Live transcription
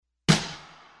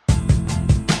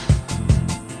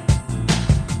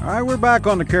All right, we're back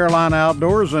on the Carolina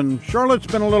Outdoors, and Charlotte's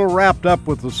been a little wrapped up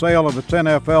with the sale of its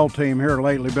NFL team here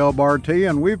lately, Bill Barty,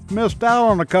 and we've missed out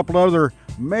on a couple other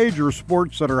major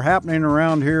sports that are happening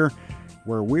around here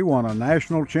where we won a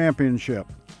national championship.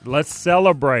 Let's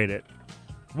celebrate it.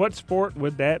 What sport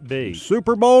would that be?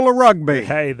 Super Bowl of rugby.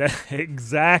 Hey,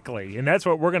 exactly, and that's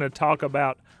what we're going to talk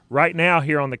about right now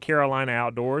here on the Carolina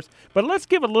Outdoors. But let's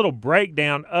give a little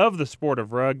breakdown of the sport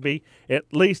of rugby,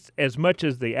 at least as much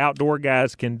as the outdoor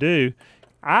guys can do.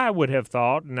 I would have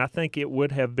thought, and I think it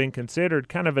would have been considered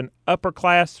kind of an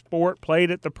upper-class sport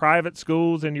played at the private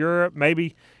schools in Europe,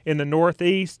 maybe in the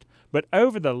Northeast. But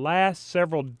over the last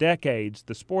several decades,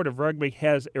 the sport of rugby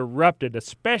has erupted,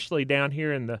 especially down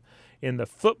here in the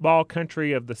football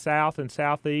country of the South and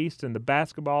Southeast and the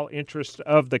basketball interest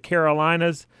of the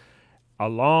Carolinas.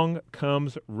 Along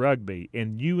comes rugby,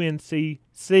 and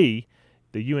UNCC,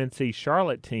 the UNC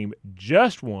Charlotte team,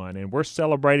 just won, and we're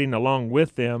celebrating along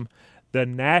with them the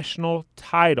national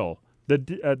title,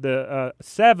 the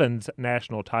Sevens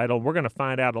national title. We're going to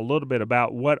find out a little bit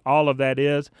about what all of that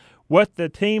is, what the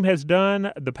team has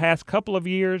done the past couple of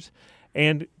years,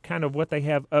 and kind of what they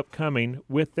have upcoming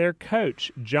with their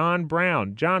coach, John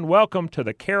Brown. John, welcome to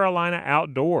the Carolina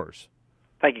Outdoors.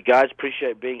 Thank you, guys.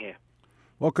 Appreciate being here.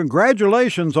 Well,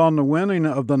 congratulations on the winning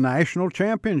of the national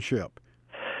championship.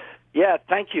 Yeah,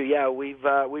 thank you. Yeah, we've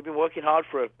been working hard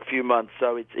for a few months,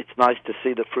 so it's nice to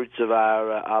see the fruits of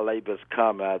our labors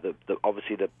come.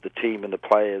 Obviously, the team and the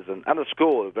players and the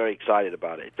school are very excited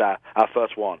about it. It's our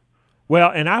first one. Well,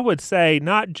 and I would say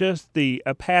not just the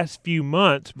past few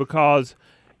months, because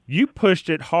you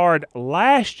pushed it hard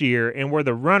last year and were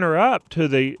the runner-up to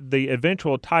the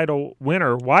eventual title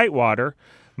winner, Whitewater.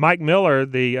 Mike Miller,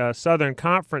 the Southern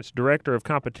Conference Director of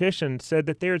Competition, said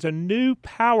that there's a new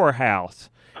powerhouse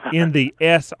in the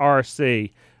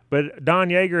SRC. But Don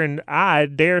Yeager and I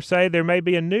dare say there may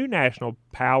be a new national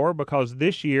power, because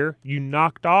this year you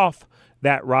knocked off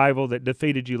that rival that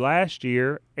defeated you last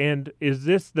year. And is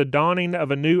this the dawning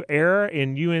of a new era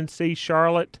in UNC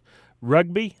Charlotte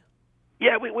rugby?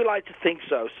 Yeah, we like to think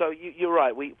so. So you're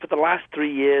right. For the last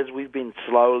 3 years, we've been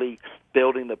slowly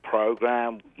building the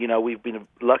program. You know, we've been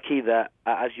lucky that,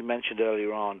 as you mentioned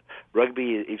earlier on,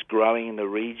 rugby is growing in the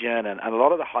region, and a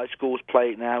lot of the high schools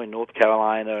play it now in North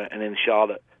Carolina and in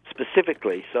Charlotte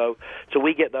specifically. So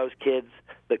we get those kids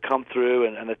that come through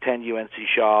and attend UNC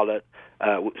Charlotte.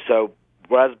 So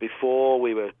whereas before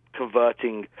we were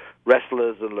converting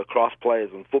wrestlers and lacrosse players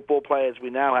and football players, we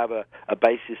now have a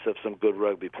basis of some good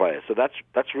rugby players. So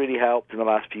that's really helped in the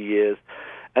last few years.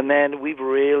 And then we've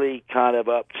really kind of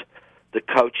upped the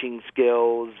coaching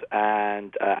skills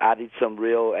and added some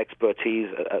real expertise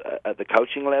at the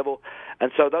coaching level.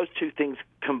 And so those two things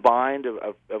combined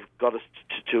have got us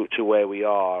to where we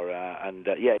are.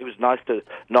 Yeah, it was nice to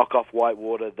knock off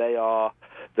Whitewater. They are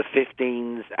the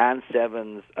 15s and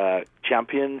 7s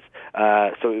champions.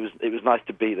 So it was nice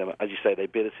to beat them. As you say, they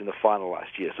beat us in the final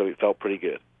last year, so it felt pretty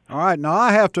good. All right, now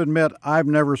I have to admit I've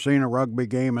never seen a rugby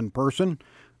game in person.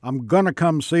 I'm going to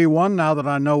come see one now that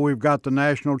I know we've got the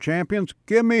national champions.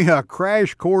 Give me a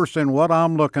crash course in what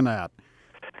I'm looking at.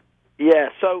 Yeah,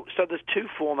 so there's two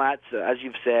formats, as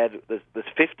you've said. There's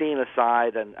 15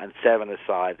 aside and 7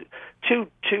 aside. Two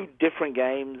different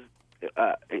games.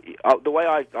 The way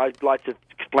I'd like to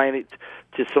explain it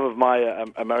to some of my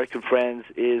American friends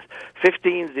is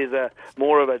 15s is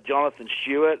more of a Jonathan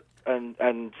Stewart, and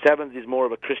 7s is more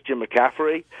of a Christian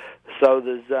McCaffrey. So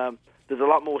there's a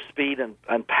lot more speed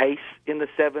and pace in the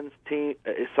 7s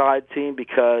side team,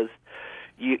 because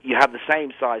you have the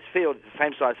same size field. It's the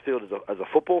same size field as a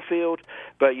football field,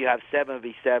 but you have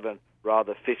 7v7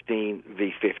 rather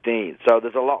 15v15. So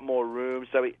there's a lot more room.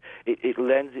 So it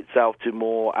lends itself to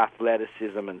more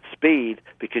athleticism and speed,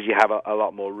 because you have a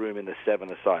lot more room in the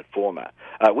 7-a-side format.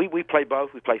 We play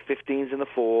both. We play 15s in the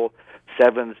fall,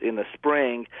 7s in the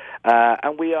spring,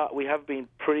 and we have been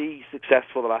pretty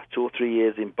successful the last 2 or 3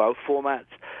 years in both formats.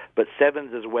 But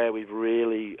 7s is where we've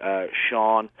really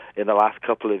shone in the last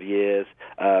couple of years,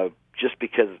 just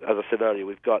because, as I said earlier,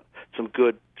 we've got some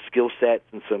good skill sets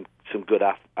and some good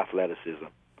athleticism.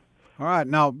 All right,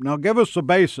 now give us the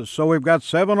basis. So we've got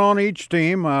 7 on each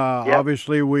team. Yep.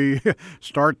 Obviously, we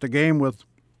start the game with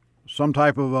some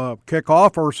type of a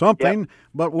kickoff or something. Yep.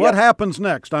 But what happens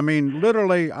next? I mean,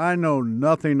 literally, I know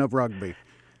nothing of rugby.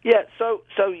 Yeah, so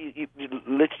it's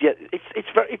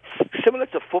similar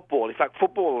to football. In fact,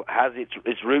 football has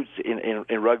its roots in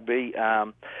rugby.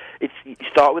 You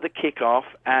start with a kickoff,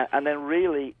 and then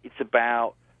really it's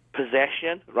about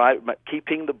possession, right?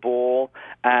 Keeping the ball,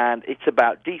 and it's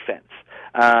about defense.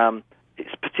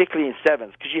 it's particularly in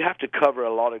sevens, because you have to cover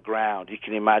a lot of ground. You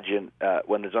can imagine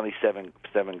when there's only seven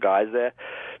guys there.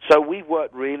 So we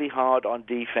worked really hard on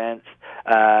defense.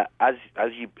 As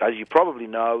you probably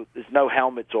know, there's no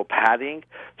helmets or padding,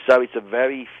 so it's a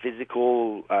very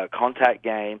physical contact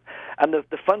game. And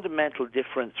the fundamental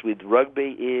difference with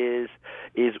rugby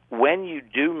is when you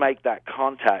do make that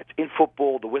contact. In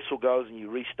football, the whistle goes and you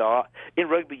restart. In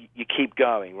rugby, you keep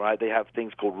going, right? They have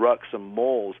things called rucks and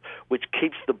mauls, which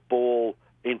keeps the ball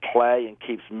in play and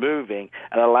keeps moving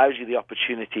and allows you the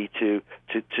opportunity to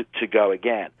go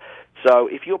again. So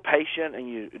if you're patient and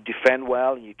you defend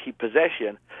well and you keep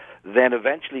possession, then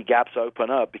eventually gaps open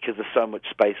up because there's so much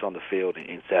space on the field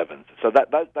in sevens. So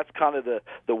that's kind of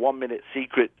the 1 minute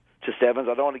secret to sevens.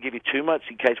 I don't want to give you too much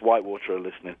in case Whitewater are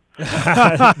listening.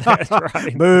 That's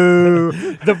right. Boo.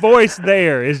 The voice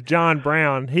there is John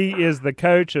Brown. He is the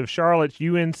coach of Charlotte's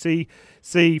UNCC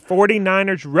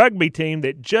 49ers rugby team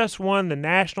that just won the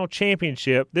national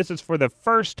championship. This is for the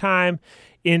first time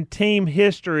in team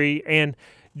history. And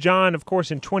John, of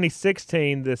course, in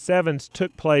 2016, the sevens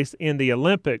took place in the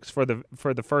Olympics for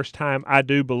the first time, I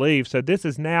do believe. So this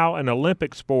is now an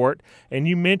Olympic sport. And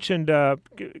you mentioned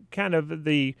kind of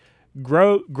the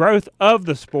growth of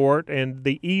the sport and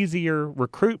the easier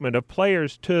recruitment of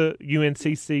players to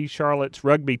UNCC Charlotte's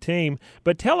rugby team.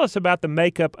 But tell us about the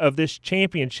makeup of this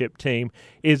championship team.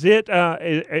 Is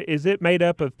it made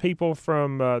up of people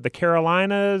from the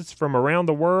Carolinas, from around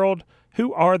the world?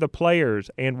 Who are the players,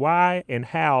 and why and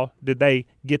how did they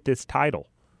get this title?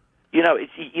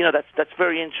 That's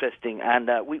very interesting, and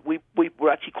we're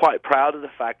actually quite proud of the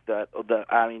fact that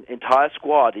our entire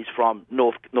squad is from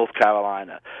North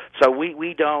Carolina. So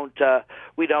we don't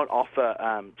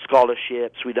offer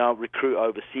scholarships. We don't recruit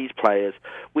overseas players.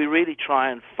 We really try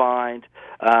and find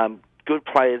good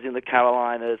players in the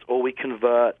Carolinas, or we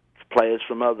convert players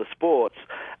from other sports.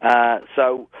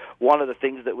 So one of the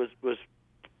things that was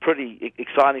pretty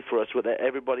exciting for us was that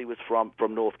everybody was from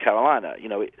North Carolina.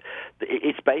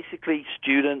 It's basically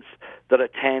students that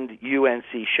attend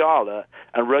UNC Charlotte,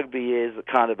 and rugby is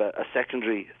kind of a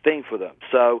secondary thing for them.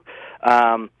 So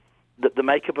the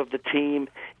makeup of the team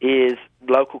is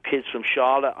local kids from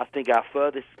Charlotte. I think our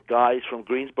furthest guy is from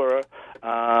Greensboro,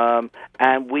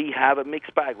 and we have a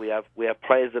mixed bag. We have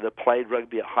players that have played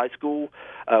rugby at high school.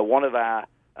 One of our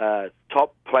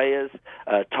top players,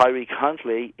 Tyreek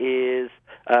Huntley, is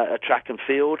a track and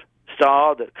field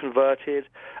star that converted.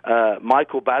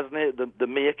 Michael Basnett, the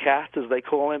Meerkat, as they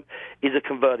call him, is a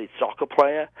converted soccer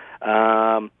player.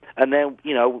 And then,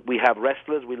 we have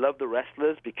wrestlers. We love the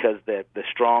wrestlers because they're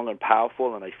strong and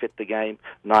powerful and they fit the game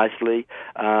nicely.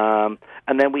 And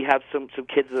then we have some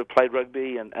kids that have played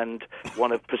rugby and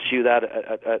want to pursue that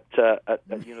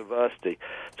at university.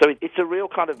 So it's a real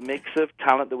kind of mix of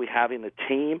talent that we have in the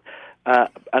team.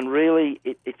 And really,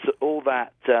 it's all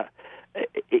that...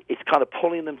 It's kind of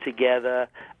pulling them together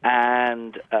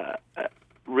and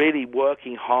really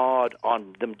working hard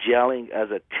on them gelling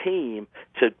as a team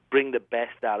to bring the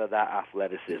best out of that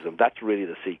athleticism. That's really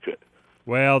the secret.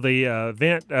 Well, the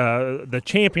event, the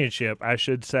championship, I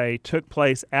should say, took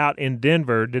place out in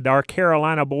Denver. Did our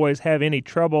Carolina boys have any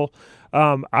trouble?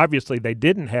 Obviously, they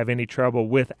didn't have any trouble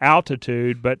with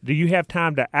altitude, but do you have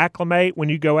time to acclimate when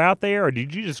you go out there, or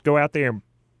did you just go out there and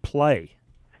play?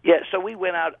 Yeah, so we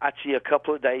went out actually a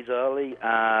couple of days early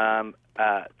for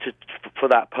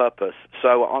that purpose.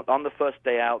 So on the first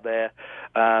day out there,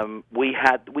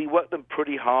 we worked them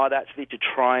pretty hard actually to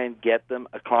try and get them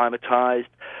acclimatized.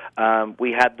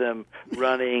 We had them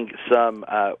running some.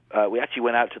 We actually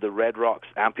went out to the Red Rocks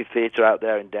Amphitheater out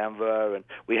there in Denver, and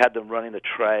we had them running the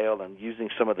trail and using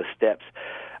some of the steps.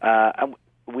 And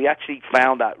we actually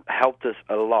found that helped us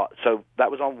a lot. So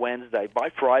that was on Wednesday. By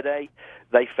Friday,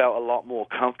 they felt a lot more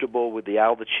comfortable with the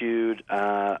altitude,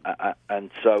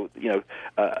 and so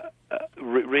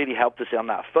really helped us on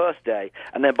that first day.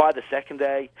 And then by the second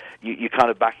day, you kind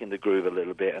of back in the groove a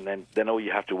little bit, and then all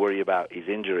you have to worry about is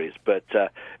injuries. But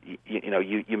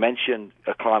you mentioned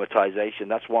acclimatization.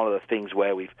 That's one of the things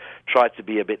where we've tried to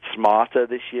be a bit smarter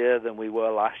this year than we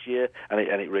were last year, and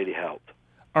it really helped.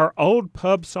 Are old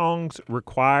pub songs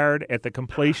required at the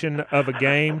completion of a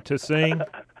game to sing?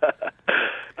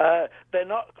 They're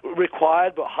not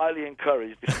required, but highly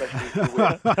encouraged, especially if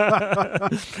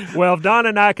you win. Well, if Don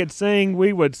and I could sing,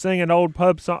 we would sing an old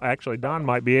pub song. Actually, Don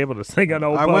might be able to sing an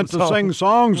old pub song. I went to sing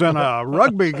songs and a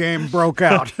rugby game broke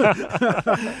out.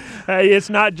 Hey, it's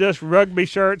not just rugby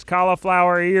shirts,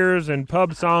 cauliflower ears, and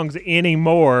pub songs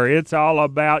anymore. It's all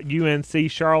about UNC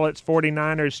Charlotte's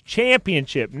 49ers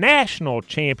championship, national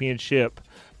championship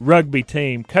rugby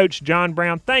team. Coach John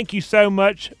Brown, thank you so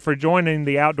much for joining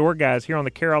the Outdoor Guys here on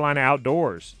the Carolina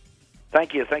Outdoors.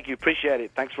 Thank you. Appreciate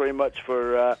it. Thanks very much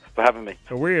for having me.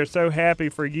 So we are so happy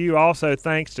for you. Also,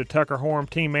 thanks to Tucker Horn,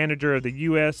 team manager of the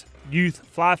U.S. Youth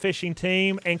Fly Fishing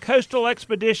Team, and Coastal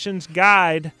Expeditions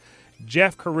guide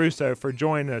Jeff Caruso for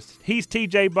joining us. He's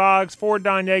TJ Boggs, for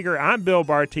Don Yeager. I'm Bill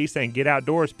Barty saying get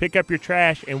outdoors, pick up your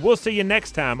trash, and we'll see you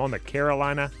next time on the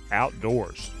Carolina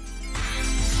Outdoors.